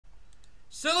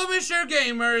Silvermisher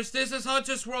Gamers, this is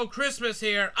Hunter's World Christmas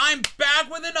here. I'm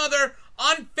back with another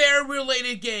Unfair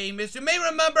related game. As you may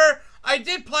remember, I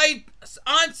did play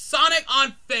on Sonic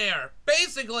Unfair.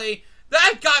 Basically,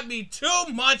 that got me too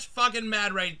much fucking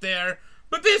mad right there.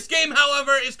 But this game,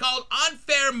 however, is called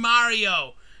Unfair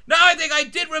Mario. Now I think I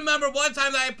did remember one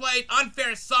time that I played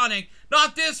Unfair Sonic.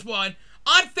 Not this one.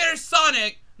 Unfair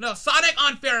Sonic. No, Sonic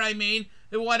Unfair, I mean.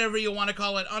 Whatever you want to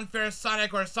call it. Unfair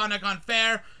Sonic or Sonic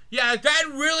Unfair. Yeah, that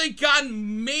really got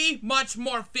me much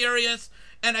more furious,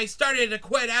 and I started to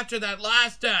quit after that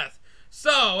last death.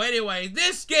 So, anyway,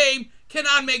 this game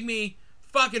cannot make me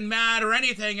fucking mad or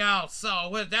anything else. So,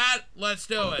 with that, let's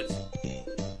do it.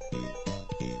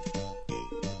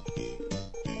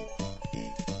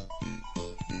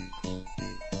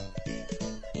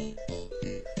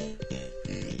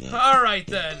 Alright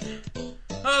then.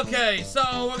 Okay, so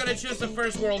we're gonna choose the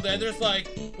first world then. There's like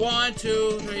 1,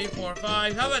 2, 3, 4,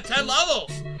 5. How about 10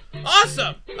 levels?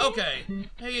 Awesome! Okay.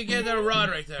 Hey, you get that rod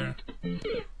right there.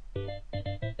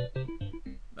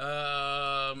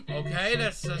 Okay,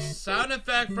 that's a sound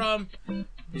effect from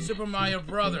Super Mario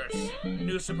Brothers.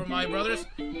 New Super Mario Brothers.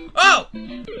 Oh!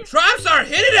 Traps are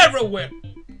hidden everywhere!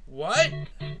 What?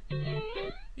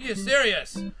 You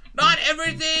serious? Not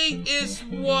everything is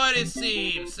what it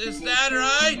seems. Is that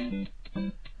right?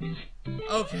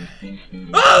 Okay.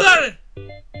 Oh, got it!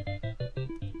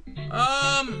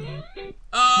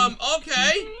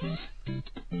 Okay.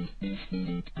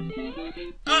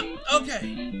 Okay.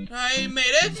 I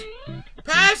made it.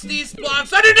 Past these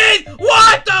blocks underneath!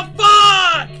 What the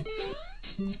fuck?!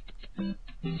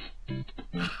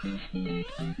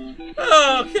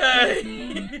 Okay.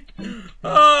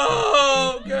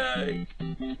 Okay.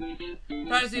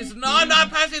 Past these... No, I'm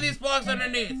not passing these blocks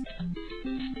underneath.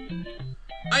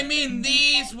 I mean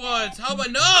these ones. How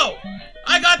about no?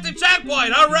 I got the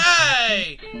checkpoint.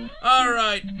 Hooray!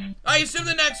 Alright. I assume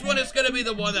the next one is gonna be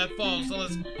the one that falls. So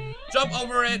let's jump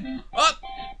over it. Up!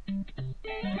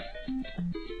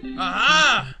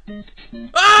 Aha!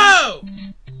 Oh!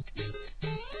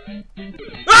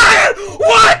 Ah!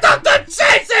 What the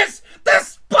Jesus! The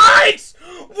spikes!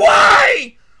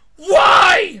 Why?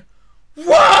 Why?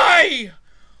 Why?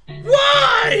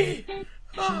 Why?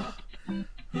 Oh.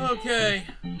 Okay.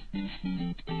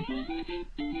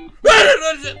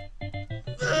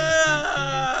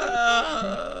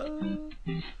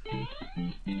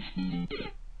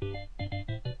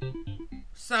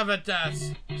 Seven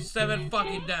deaths. 7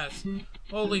 fucking deaths.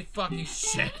 Holy fucking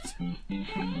shit.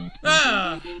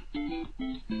 Ah!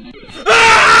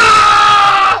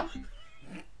 Ah!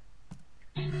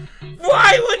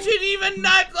 Why would you even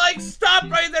not, like, stop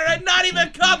right there and not even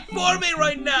come for me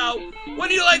right now?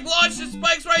 When you, like, launch the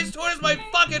spikes right towards my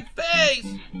fucking face?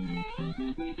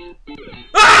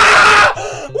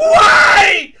 Ah!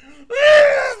 Why?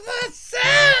 That's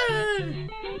sad!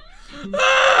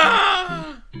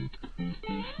 Ah!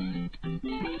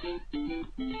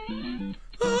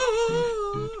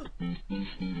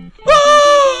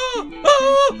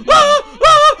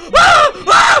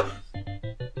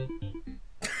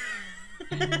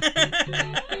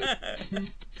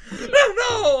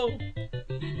 No!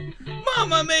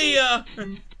 Mamma mia!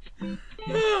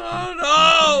 Oh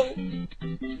no!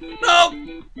 No!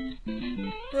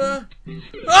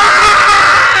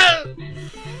 Ah!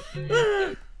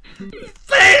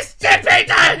 Please, Step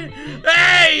Peter!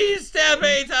 Hey, Step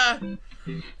Peter!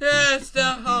 Yeah,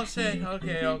 still. Oh shit.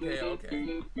 Okay.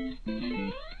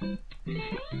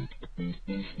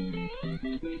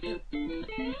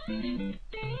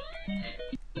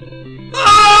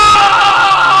 Ah!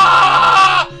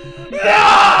 No!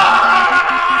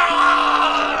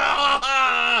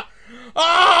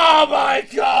 Oh my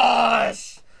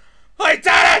gosh! I did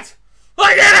it!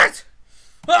 I did it!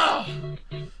 Oh!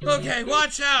 Okay,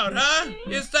 watch out, huh?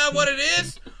 Is that what it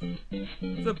is?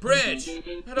 The bridge.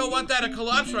 I don't want that to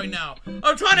collapse right now.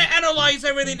 I'm trying to analyze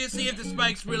everything to see if the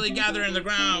spikes really gather in the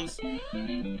grounds.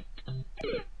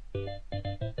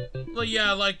 Well,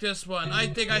 yeah, like this one. I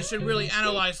think I should really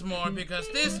analyze more because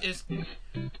this is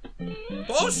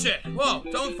bullshit. Whoa,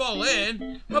 don't fall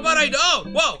in. How about I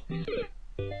don't? Whoa.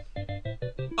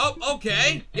 Oh,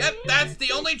 okay. Yep, that's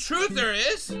the only truth there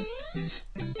is.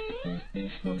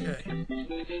 Okay.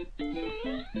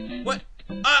 What?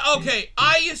 Okay,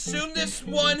 I assume this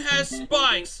one has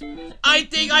spikes. I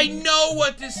think I know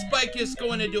what this spike is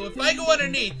going to do. If I go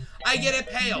underneath, I get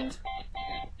impaled.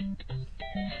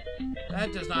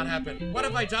 That does not happen. What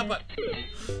if I jump up?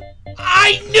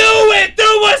 I knew it! There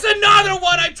was another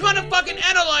one! I'm trying to fucking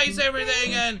analyze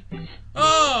everything and...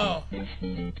 Oh!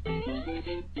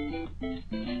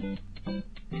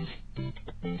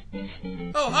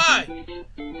 Oh, hi!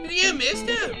 You missed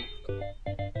him.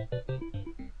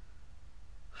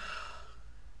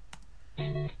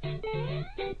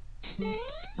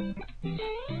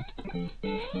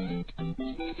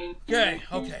 Okay,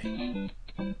 okay.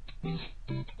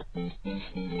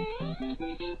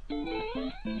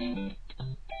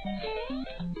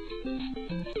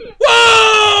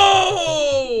 Whoa!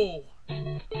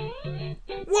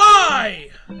 Why?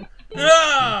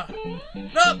 Nope.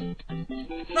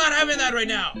 Not having that right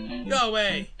now. Go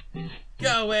away.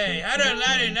 Go away. I don't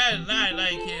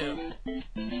like you.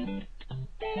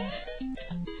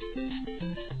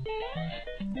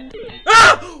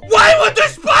 Ah! Why would there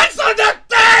spikes on that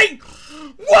thing?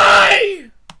 Why?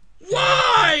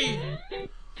 Why?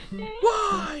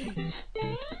 Why?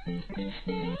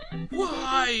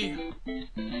 Why?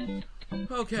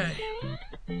 Okay.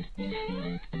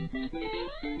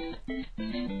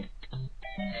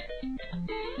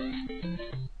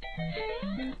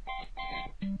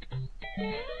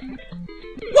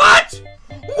 What?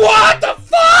 What the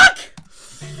fuck?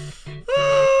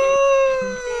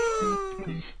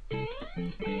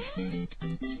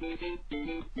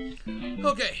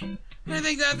 Okay, I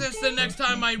think that is the next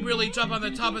time I really jump on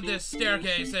the top of this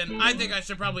staircase, and I think I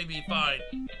should probably be fine.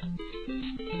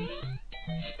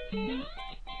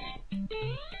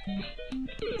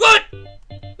 What?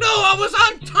 No, I was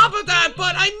on top of that,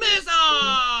 but I missed.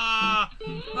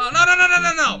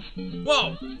 No.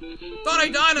 Whoa. Thought I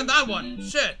died on that one.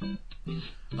 Shit.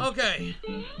 Okay.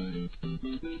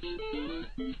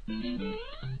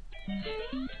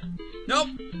 Nope.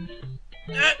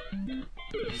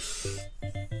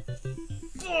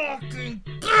 Fucking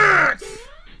bitch!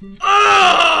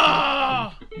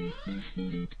 Oh!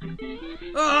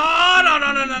 Oh,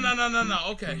 no.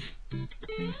 Okay.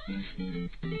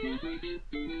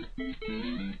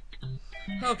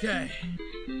 Okay.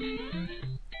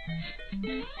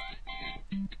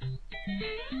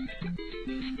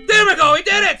 There we go, we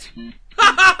did it!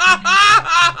 Ha ha ha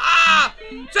ha ha!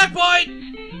 Checkpoint!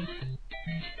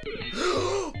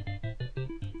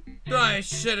 I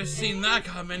should have seen that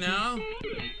coming now.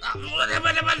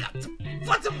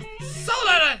 What the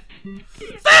solar?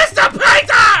 Fist of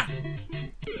Peter!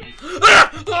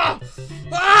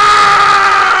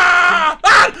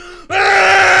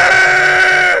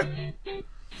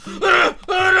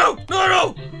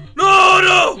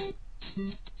 No!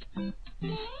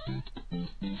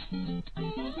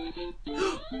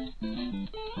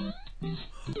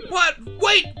 What?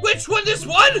 Wait, which one? This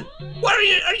one? What are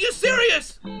you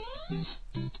serious?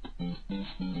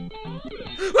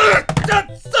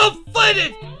 Stop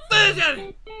fighting!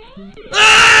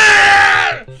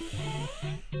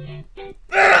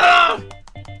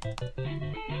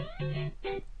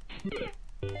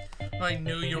 I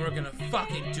knew you were gonna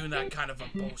fucking do that kind of a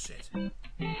bullshit.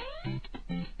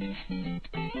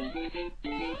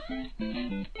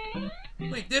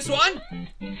 Wait, this one?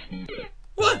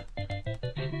 What?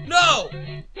 No!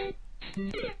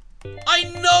 I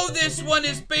know this one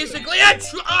is basically a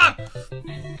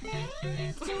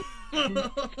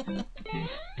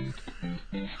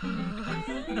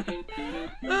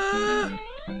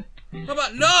how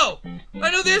about no? I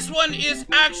know this one is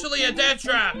actually a death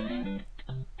trap.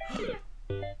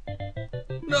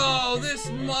 No,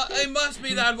 it must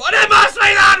be that one. It must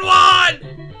be that one!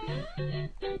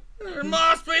 It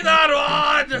must be that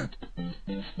one!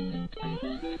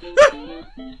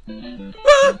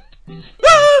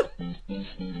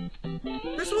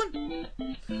 This one?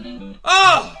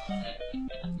 Oh!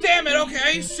 Damn it, okay,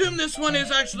 I assume this one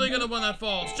is actually gonna one that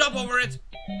falls. Jump over it!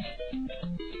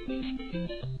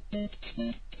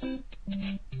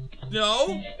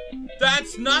 No,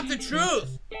 that's not the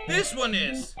truth. This one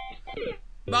is.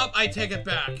 Well, I take it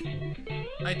back.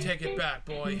 I take it back,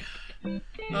 boy.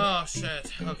 Oh,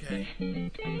 shit. Okay.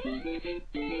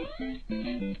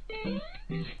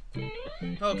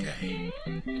 Okay.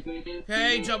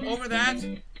 Okay, jump over that.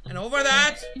 And over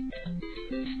that.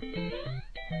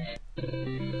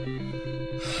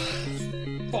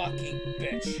 Fucking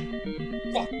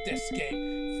bitch. Fuck this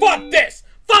game. Fuck this!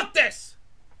 Fuck this!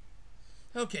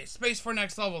 Okay, space for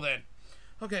next level then.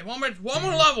 Okay, one more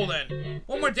level then.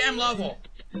 One more damn level.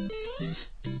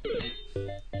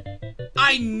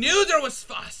 I knew there was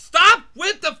stop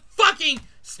with the fucking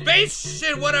space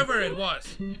shit, whatever it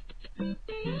was.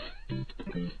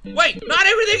 Wait, not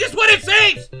everything is what it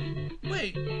seems!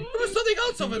 Wait, there was something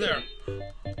else over there.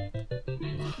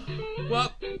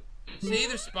 Well, see,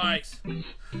 there's spikes.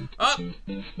 Up.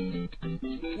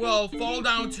 Well, fall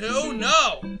down too?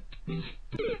 No.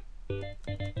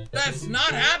 That's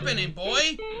not happening,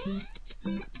 boy.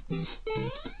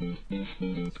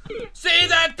 See,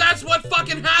 that's what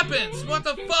fucking happens. What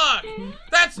the fuck?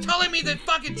 That's telling me the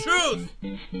fucking truth.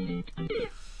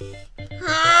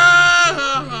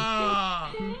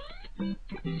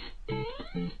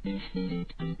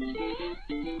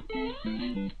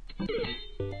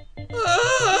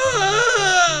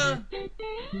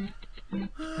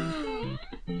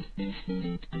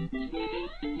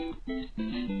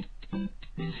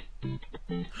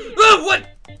 What?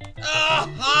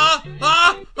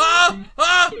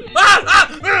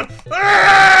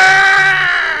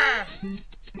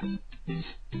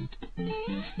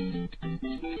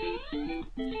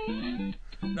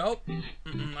 Nope.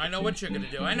 I know what you're gonna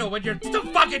do. I know what you're still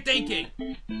fucking thinking.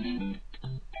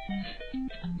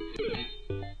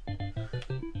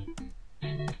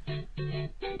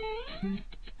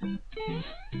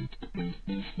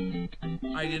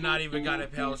 I did not even got a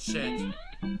pale shit.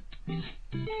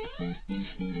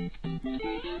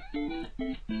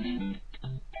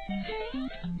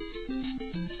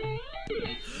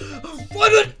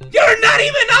 What? You're not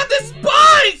even on this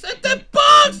box! At the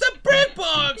box! The brick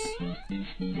box!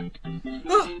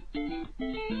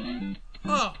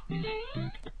 Oh.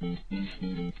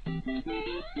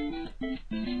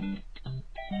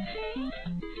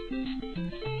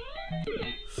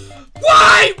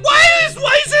 Why?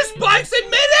 Why is there spikes in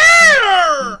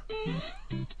midair?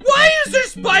 Why is there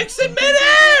spikes in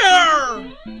midair?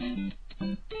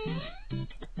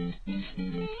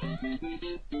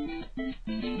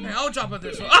 Okay, I'll jump on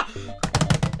this one. Ah!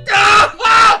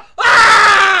 Ah!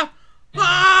 Ah!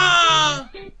 Ah!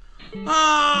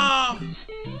 Ah!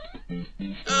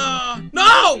 Ah! No!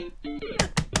 No.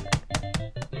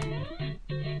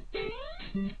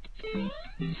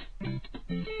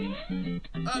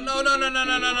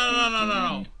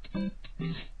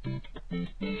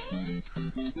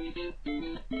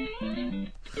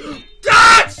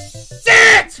 God!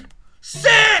 Sit!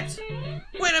 Sit!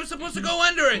 Wait, I'm supposed to go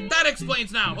under it. That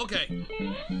explains now. Okay.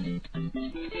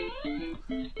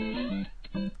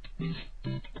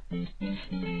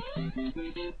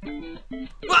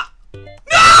 What?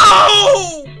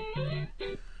 No!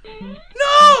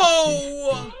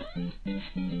 No!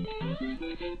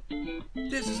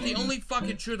 This is the only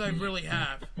fucking truth I really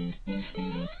have.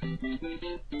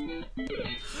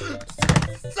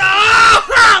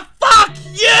 Ah! Fuck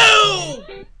you!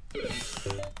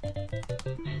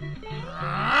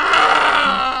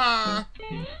 Ah!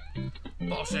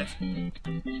 Bullshit.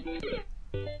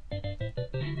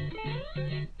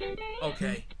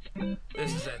 Okay.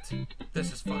 This is it.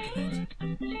 This is fucking it.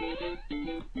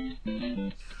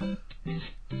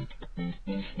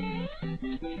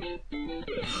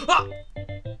 Ah!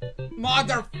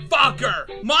 Motherfucker!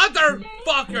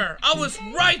 Motherfucker! I was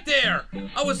right there!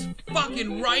 I was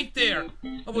fucking right there!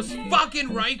 I was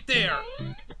fucking right there!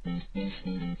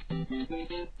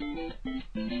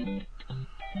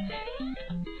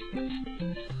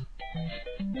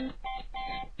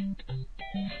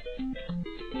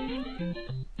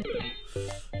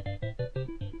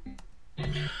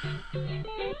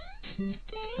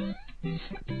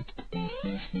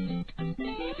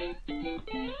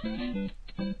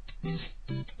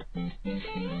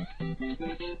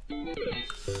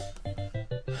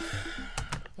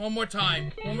 One more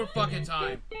time. One more fucking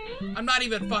time. I'm not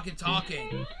even fucking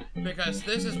talking. Because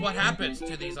this is what happens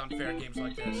to these unfair games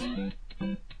like this.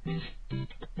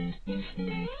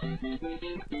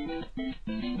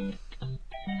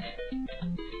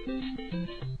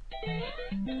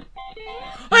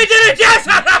 I did it! Yes!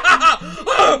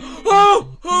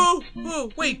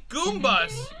 Oh! Wait,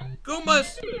 Goombas!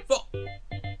 Goombas...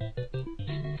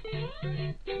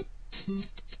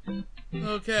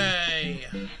 Okay.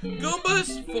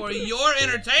 Goombas for your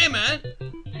entertainment?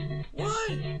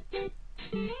 What?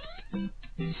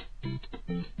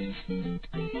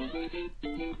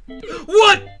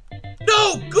 What?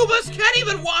 No! Goombas can't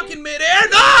even walk in midair!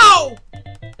 No!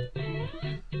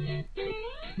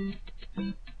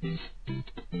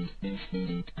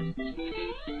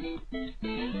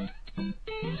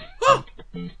 Oh!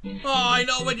 Oh, I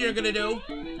know what you're gonna do.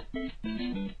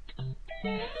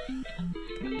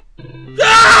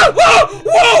 Ah!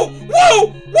 Whoa!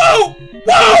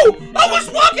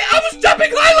 I was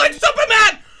jumping high like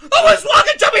Superman! I was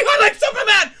jumping high like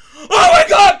Superman! Oh my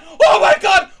god! Oh my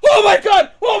god! Oh my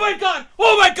god! Oh my god!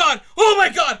 Oh my god! Oh my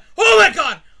god! Oh my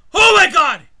god! Oh my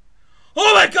god!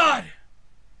 Oh my god!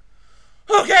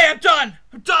 Okay, I'm done!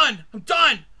 I'm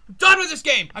done with this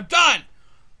game! I'm done!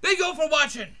 Thank you all for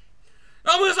watching!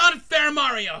 That was Unfair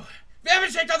Mario. If you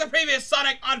haven't checked out the previous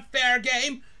Sonic Unfair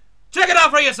game, check it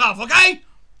out for yourself, okay?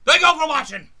 Thank you all for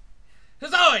watching.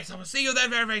 As always, I will see you there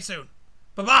very, very soon.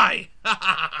 Bye-bye.